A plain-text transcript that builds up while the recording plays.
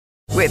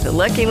With the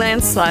Lucky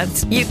Land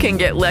Slots, you can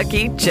get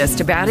lucky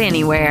just about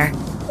anywhere.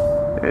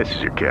 This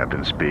is your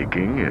captain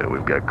speaking.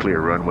 We've got clear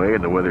runway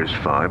and the weather's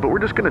fine, but we're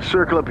just going to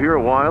circle up here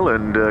a while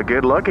and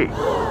get lucky.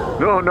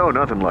 No,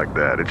 nothing like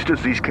that. It's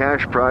just these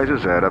cash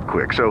prizes add up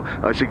quick. So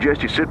I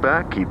suggest you sit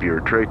back, keep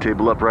your tray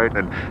table upright,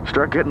 and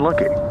start getting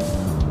lucky.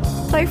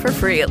 Play for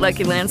free at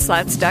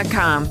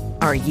LuckyLandSlots.com.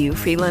 Are you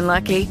feeling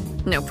lucky?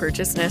 No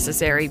purchase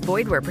necessary.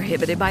 Void where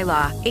prohibited by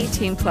law.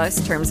 18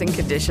 plus terms and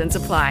conditions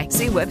apply.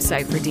 See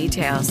website for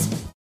details.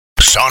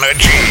 Sana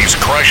G's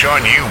Crush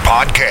on You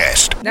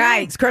podcast. All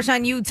right, it's Crush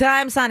on You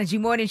time. Sana G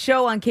Morning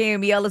Show on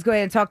KMEL. Let's go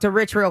ahead and talk to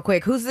Rich real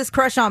quick. Who's this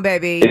crush on,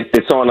 baby?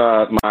 It's on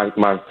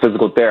my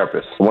physical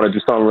therapist. I want to do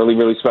something really,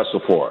 really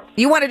special for her.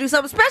 You want to do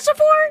something special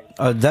for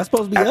her? That's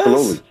supposed to be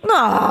Absolutely. us?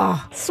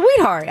 Oh,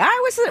 sweetheart. All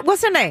right,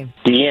 what's her name?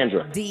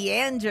 Deandra.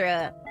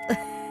 Deandra.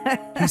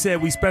 He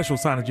said we special,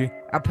 Sana G.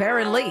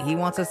 Apparently, he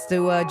wants us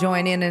to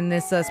join in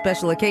this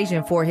special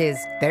occasion for his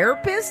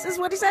therapist, is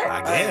what he said?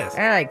 I guess.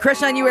 All right,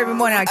 Crush on You every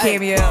morning on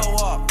KMEL.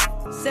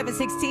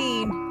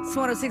 716, it's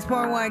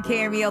 106.1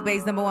 KMEL,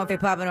 base number one for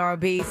pop and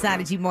R&B.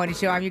 Sana G Morning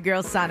Show. I'm your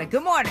girl, Sana.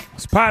 Good morning.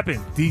 It's popping.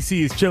 DC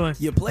is chilling.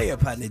 Your player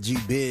partner,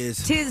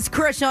 G-Biz. Tis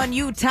Crush on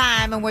You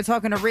time, and we're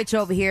talking to Rich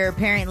over here.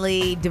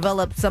 Apparently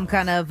developed some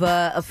kind of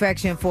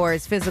affection for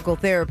his physical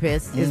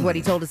therapist, is what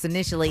he told us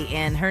initially,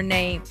 and her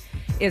name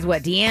is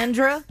what,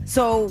 Deandra?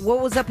 So what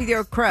was up with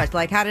your crush?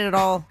 Like, how did it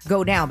all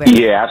go down,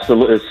 baby? Yeah,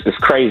 absolutely. It's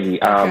crazy.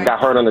 Got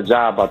hurt on the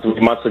job about 3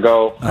 months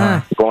ago.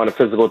 Going to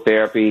physical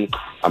therapy.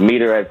 I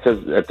meet her at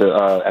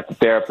the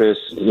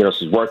therapist. You know,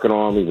 she's working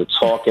on me. We're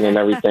talking and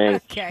everything.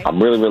 Okay.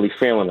 I'm really, really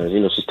feeling her.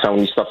 You know, she's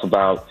telling me stuff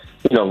about,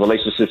 you know,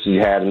 relationships she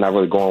had and not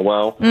really going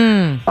well.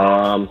 And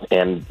I'm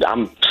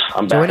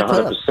back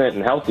 100%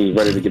 and healthy,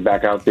 ready to get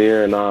back out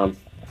there and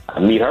I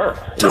meet her.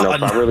 You know,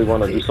 so I really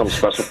want to do something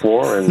special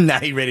for her. And now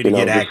he ready to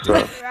get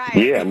active.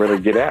 Yeah, I'm ready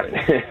to get at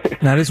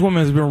it. Now, this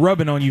woman has been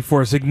rubbing on you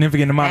for a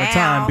significant amount of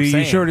time. Be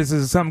you sure this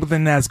is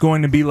something that's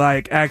going to be,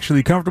 like,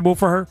 actually comfortable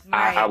for her?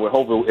 I would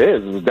hope it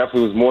is. It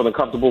definitely was more than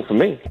comfortable for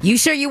me. You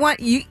sure you want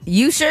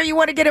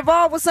to get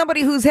involved with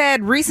somebody who's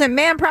had recent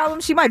man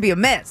problems? She might be a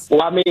mess.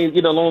 Well, I mean,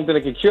 you know, the only thing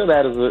that can cure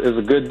that is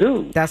a good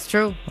dude. That's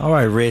true. All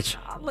right, Rich.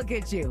 Oh, look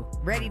at you,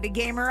 ready to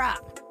game her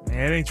up.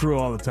 Man, it ain't true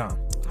all the time.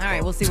 All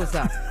right, we'll see what's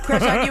up.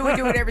 Crush on You, we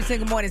do it every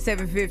single morning,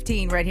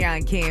 7:15, right here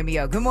on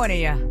KMEO. Good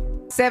morning, yeah.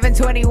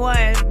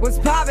 7:21. What's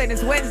poppin'?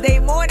 It's Wednesday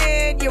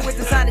morning. You're with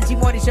the Sana G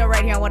Morning Show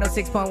right here on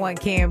 106.1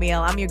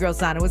 KMEL. I'm your girl,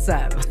 Sana. What's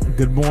up?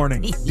 Good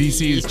morning.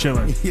 DC is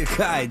chilling. Your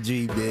guy,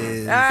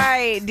 G-Biz. All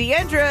right,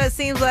 Deandra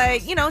seems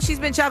like, you know, she's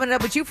been chopping it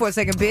up with you for a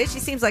second, bitch. She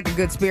seems like a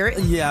good spirit.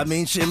 Yeah, I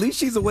mean, at least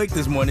she's awake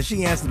this morning.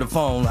 She answered the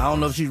phone. I don't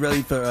know if she's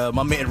ready for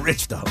my man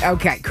Rich, though.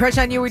 Okay, Crush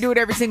on You, we do it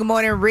every single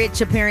morning.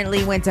 Rich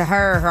apparently went to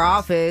her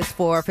office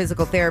for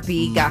physical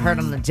therapy, got hurt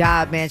on the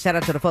job, man. Shout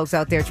out to the folks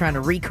out there trying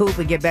to recoup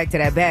and get back to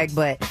that bag,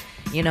 but...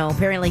 You know,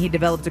 apparently he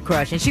developed a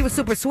crush. And she was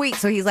super sweet,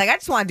 so he's like, I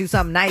just want to do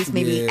something nice.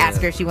 Maybe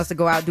ask her if she wants to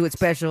go out, do it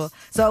special.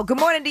 So, good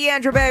morning,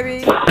 Deandra,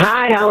 baby.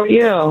 Hi, how are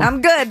you? I'm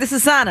good. This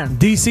is Sana.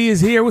 DC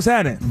is here. What's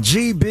happening?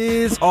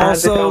 G-Biz,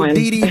 also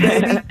Dee-Dee,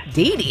 baby.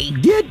 Dee-Dee?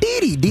 Yeah,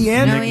 Dee-Dee.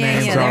 Deandra. Oh,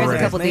 yeah. There's a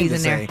couple D's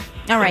in there.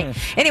 All right.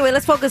 Anyway,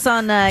 let's focus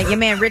on your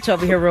man Rich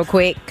over here real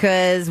quick,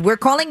 because we're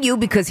calling you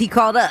because he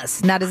called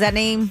us. Now, does that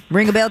name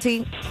ring a bell to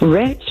you?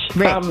 Rich?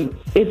 Rich.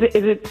 Is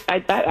it?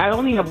 I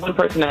only have one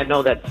person I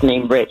know that's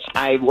named Rich.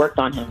 I worked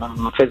on him.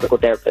 I'm a physical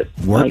therapist.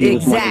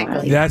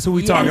 Exactly. That's what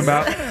we talking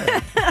about.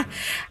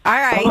 All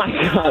right. Oh my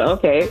God.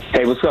 Okay.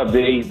 Hey, what's up,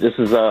 Dee? This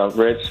is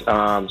Rich.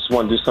 Just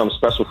want to do something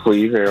special for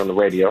you here on the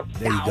radio.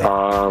 There you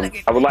go.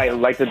 I would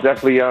like to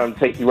definitely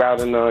take you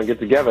out and get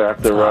together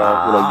after you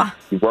know,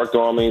 you worked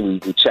on me.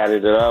 We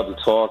chatted it up. We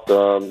talked.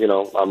 You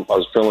know, I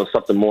was feeling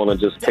something more than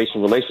just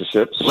patient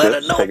relationships. Let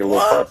her know Take a little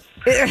part.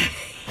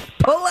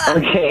 Pull up.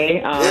 Okay.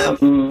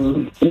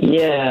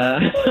 Yeah.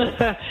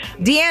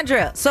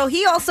 Deandra, so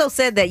he also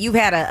said that you've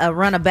had a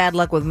run of bad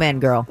luck with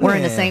men, girl. We're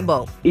in the same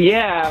boat.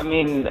 Yeah. I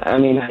mean,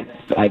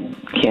 I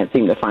can't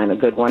seem to find a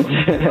good one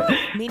to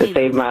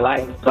save my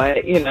life.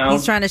 But you know,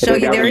 he's trying to show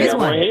you there is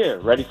one here,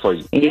 ready for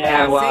you.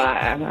 Yeah. Well,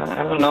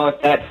 I don't know if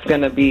that's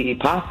gonna be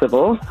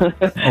possible. Oh,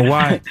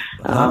 why?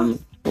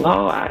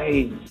 Well,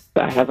 I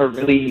have a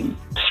really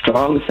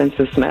strong sense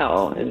of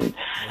smell, and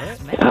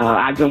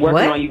I've been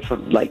working on you for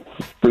like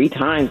 3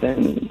 times,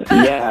 and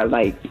yeah,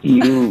 like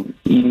you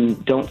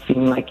don't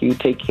seem like you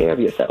take care of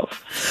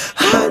yourself.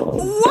 So,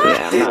 What?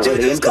 Yeah, I'm not Did you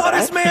really just into call that.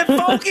 this man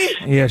funky?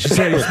 Yeah, she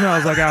said it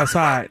smells like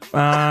outside.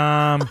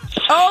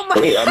 Oh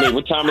my! I mean,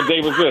 what time of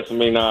day was this? I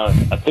mean, I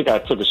think I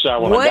took a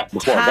shower before I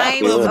got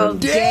time there. of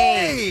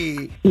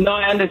day? No,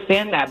 I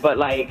understand that, but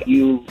like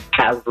you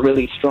have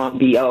really strong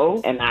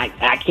BO, and I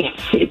can't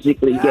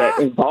physically get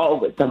involved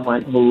with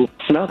someone who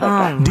smells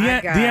like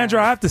that. Deandra,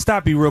 I have to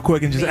stop you real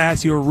quick and just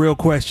ask you a real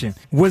question.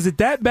 Was it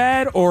that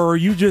bad, or are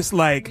you just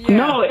like...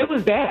 No, it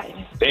was bad.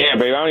 Damn,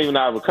 baby, I don't even know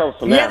how to recover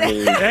from that. I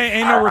mean,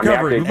 ain't no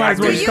recovery. We might as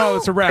well just call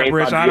it a wrap,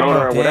 Rich. I don't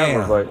know.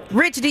 Whatever, but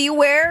Rich, do you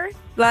wear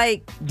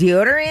like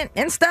deodorant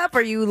and stuff? Or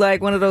are you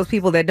like one of those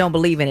people that don't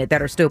believe in it,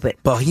 that are stupid?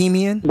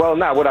 Bohemian? Well,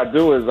 no, what I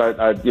do is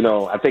I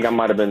think I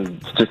might have been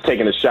just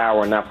taking a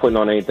shower and not putting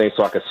on anything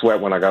so I could sweat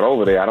when I got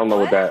over there. I don't know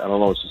what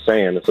you're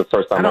saying. It's the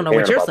first time I'm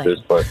hearing about this,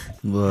 but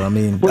well, I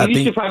mean,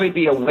 you should probably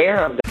be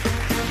aware of that.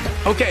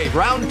 Okay,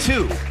 round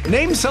 2.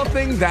 Name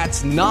something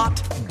that's not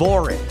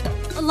boring.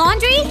 A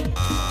laundry?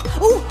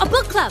 Ooh, a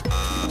book club.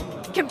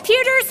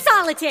 Computer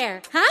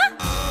solitaire, huh?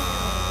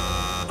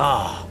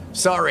 Ah,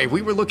 sorry,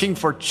 we were looking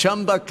for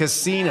Chumba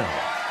Casino.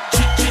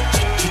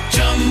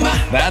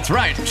 That's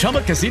right,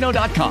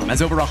 ChumbaCasino.com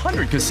has over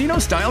 100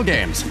 casino-style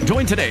games.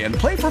 Join today and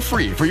play for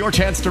free for your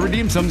chance to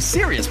redeem some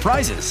serious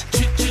prizes.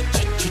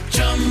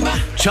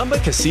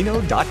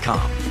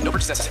 ChumbaCasino.com. No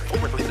purchase necessary.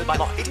 Void where prohibited by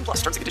law. 18+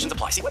 terms and conditions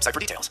apply. See website for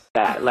details.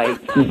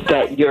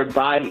 That your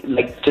body,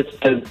 just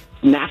the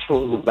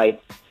natural,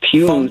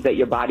 fumes that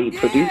your body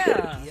produces.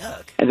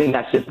 Yuck. I think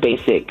that's just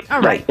basic.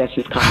 All right. That's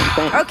just common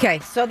sense. Okay,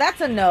 so that's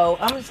a no.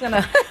 I'm just going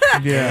to...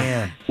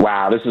 Yeah.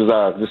 Wow, this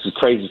is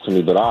crazy to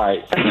me, but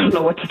I don't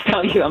know what to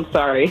tell you. I'm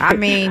sorry. I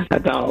mean,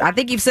 I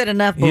think you've said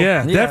enough. Boo.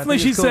 Yeah, definitely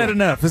she said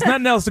enough. There's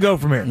nothing else to go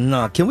from here.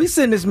 No, can we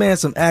send this man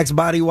some Axe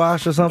body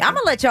wash or something? I'm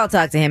going to let y'all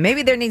talk to him.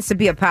 Maybe there needs to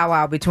be a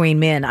powwow between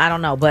men. I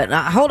don't know, but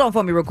hold on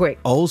for me real quick.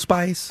 Old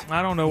Spice?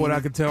 I don't know what I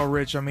could tell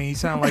Rich. I mean, he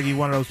sounded like he's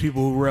one of those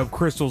people who rub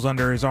crystals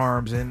under his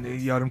arms, and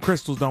them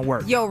crystals don't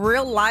work. Yo,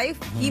 real life,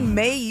 he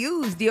may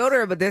use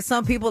deodorant, but there's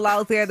some people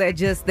out there that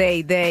just,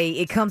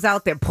 it comes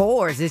out their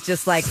pores. It's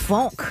just like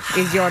funk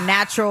is your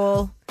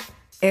natural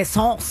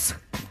essence.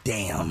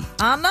 Damn.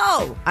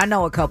 I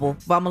know a couple,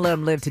 but I'm going to let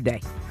them live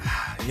today.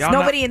 There's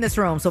nobody in this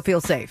room, so feel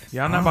safe.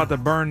 Y'all not about to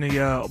burn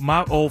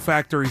my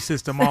olfactory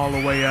system all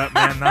the way up,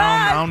 man.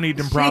 I don't need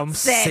them problems.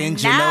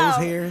 Singe your nose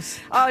hairs.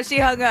 Oh, she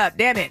hung up.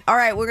 Damn it. All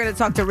right, we're going to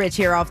talk to Rich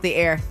here off the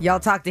air. Y'all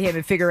talk to him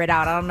and figure it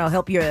out. I don't know.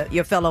 Help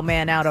your fellow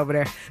man out over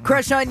there.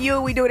 Crush on You.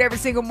 We do it every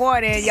single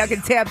morning. Y'all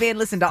can tap in,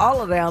 listen to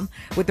all of them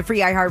with the free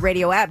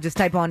iHeartRadio app. Just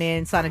type on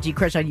in Sana G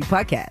Crush on You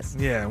podcast.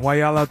 Yeah, while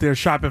y'all out there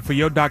shopping for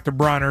your Dr.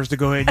 Bronner's to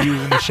go ahead and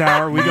use in the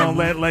shower, we're going to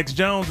let Lex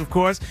Jones, of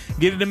course,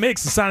 get in the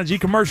mix. The Sana G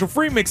commercial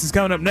free mix is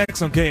coming up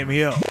next on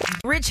KMEL.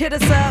 Rich hit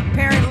us up,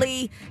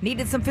 apparently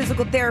needed some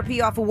physical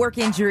therapy off a work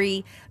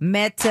injury,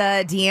 met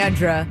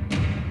Deandra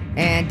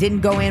and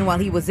didn't go in while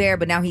he was there,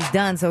 but now he's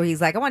done, so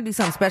he's like, I want to do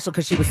something special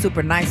because she was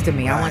super nice to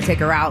me. I want to take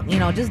her out,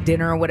 just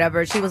dinner or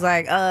whatever. She was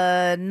like,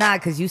 nah,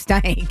 because you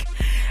stank.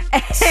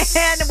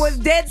 And was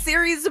dead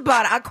serious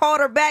about it. I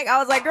called her back. I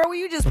was like, girl, were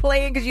you just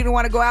playing because you didn't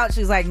want to go out?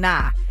 She's like,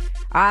 nah.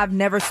 I've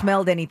never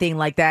smelled anything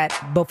like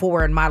that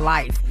before in my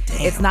life.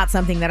 Damn. It's not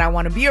something that I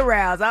want to be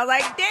around. I was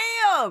like,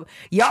 damn.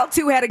 Y'all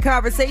two had a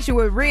conversation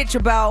with Rich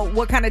about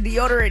what kind of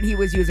deodorant he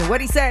was using.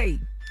 What'd he say?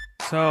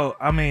 So,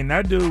 I mean,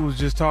 that dude was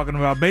just talking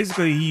about,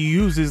 basically, he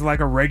uses like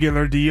a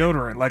regular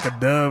deodorant, like a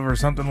Dove or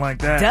something like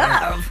that.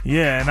 Dove?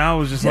 Yeah, and I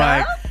was just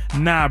like,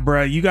 nah,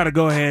 bruh, you got to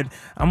go ahead.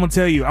 I'm going to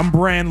tell you, I'm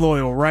brand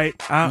loyal, right?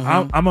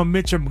 I'm a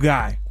Mitchum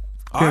guy.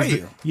 Are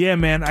you? Yeah,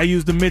 man. I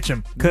use the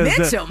Mitchum.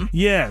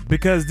 Mitchum?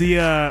 Because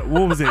the,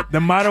 what was it? The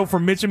motto for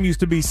Mitchum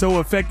used to be so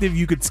effective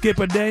you could skip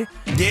a day.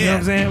 Yeah. You know what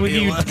I'm saying? We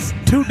use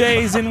 2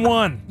 days in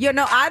one.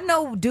 I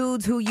know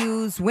dudes who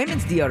use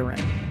women's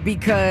deodorant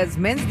because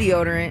men's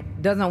deodorant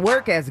doesn't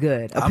work as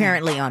good,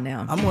 apparently, on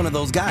them. I'm one of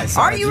those guys.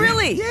 Are you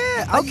really?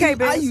 Yeah.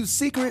 I use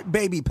Secret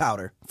baby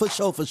powder. For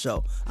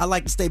sure. I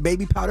like to stay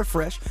baby powder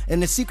fresh,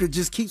 and the Secret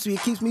just keeps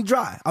me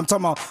dry. I'm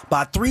talking about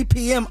by 3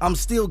 p.m., I'm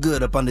still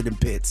good up under them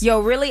pits. Yo,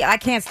 really? I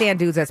can't stand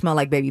dudes that smell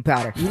like baby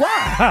powder.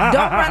 Why?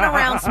 Don't run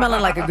around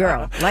smelling like a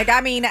girl. Like,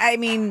 I mean,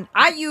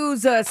 I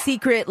use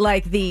Secret,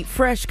 like the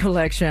Fresh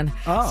collection.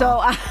 Oh, so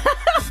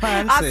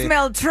I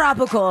smell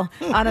tropical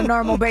on a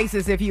normal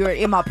basis if you're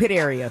in my pit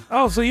area.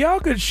 Oh, so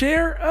y'all could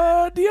share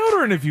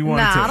deodorant if you want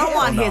to. Nah, I don't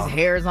want his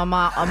hairs on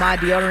my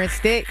deodorant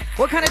stick.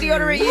 What kind of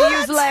deodorant you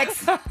use,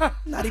 Lex?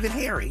 Not even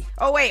hairy.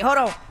 Oh, wait, hold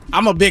on.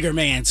 I'm a bigger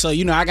man, so,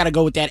 I got to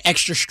go with that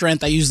extra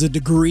strength. I use the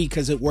Degree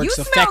because it works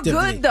effectively. You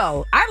smell good,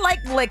 though. I like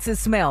Lex's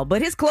smell,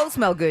 but his clothes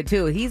smell good,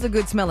 too. He's a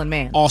good smelling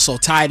man. Also,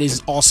 Tide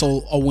is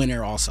also a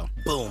winner also.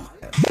 Boom.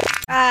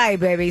 All right,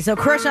 baby. So,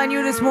 Crush on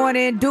You this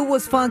morning. Dude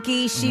was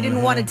funky. She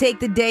didn't want to take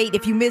the date.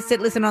 If you missed it,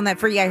 listen on that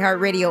free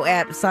iHeartRadio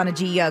app, Sana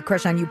G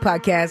Crush on You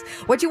podcast.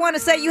 What you want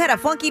to say? You had a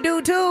funky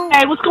dude, too?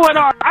 Hey, what's going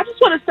on? I just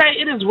want to say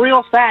it is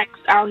real facts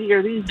out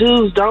here. These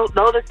dudes don't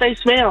know that they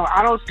smell.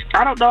 I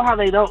don't know how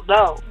they don't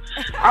know.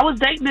 I was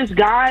dating this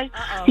guy.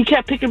 He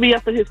kept picking me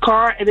up in his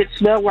car, and it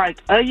smelled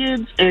like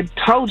onions and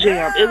toe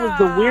jam. It was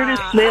the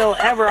weirdest smell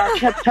ever. I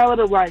kept telling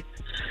him, like,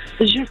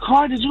 is your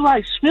car, did you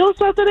spill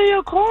something in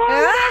your car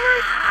or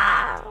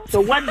whatever?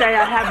 So one day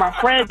I had my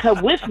friend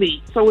come with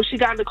me. So when she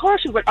got in the car,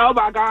 she was like, oh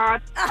my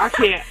God, I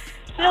can't.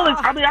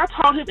 I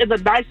told him in the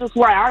nicest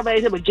way. I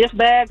made him a gift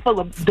bag full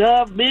of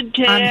Dove Men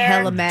Care. I'm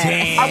hella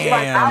mad.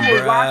 I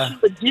will wash you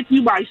and dip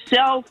you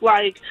myself.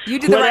 You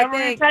did the right thing. Whatever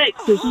it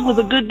takes, because he was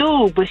a good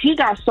dude. But he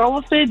got so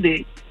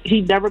offended,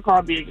 he never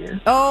called me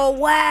again. Oh,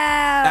 wow.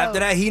 After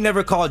that, he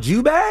never called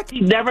you back? He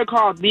never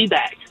called me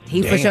back.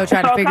 He for sure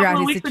tried to figure out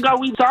his situation. A couple of weeks ago,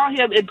 we saw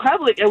him in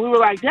public, and we were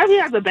like, damn, he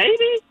has a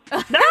baby?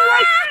 Nothing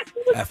like that.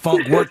 That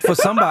funk worked for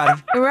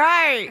somebody.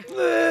 Right.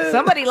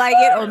 Somebody like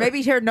it, or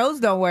maybe her nose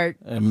don't work.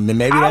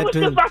 Maybe I that was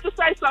too. just about to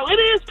say, so it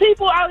is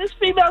it's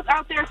females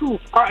out there who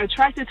are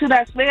attracted to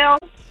that smell,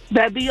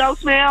 that BO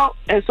smell,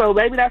 and so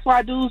maybe that's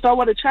why dudes don't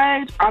want to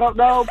change. I don't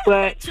know,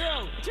 but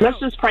let's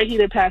just pray he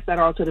didn't pass that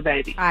on to the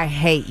baby. I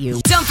hate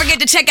you. Don't forget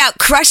to check out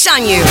Crush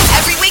on You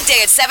every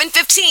weekday at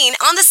 7:15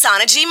 on the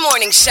Sana G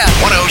Morning Show.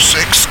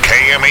 106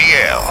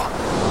 KMEL.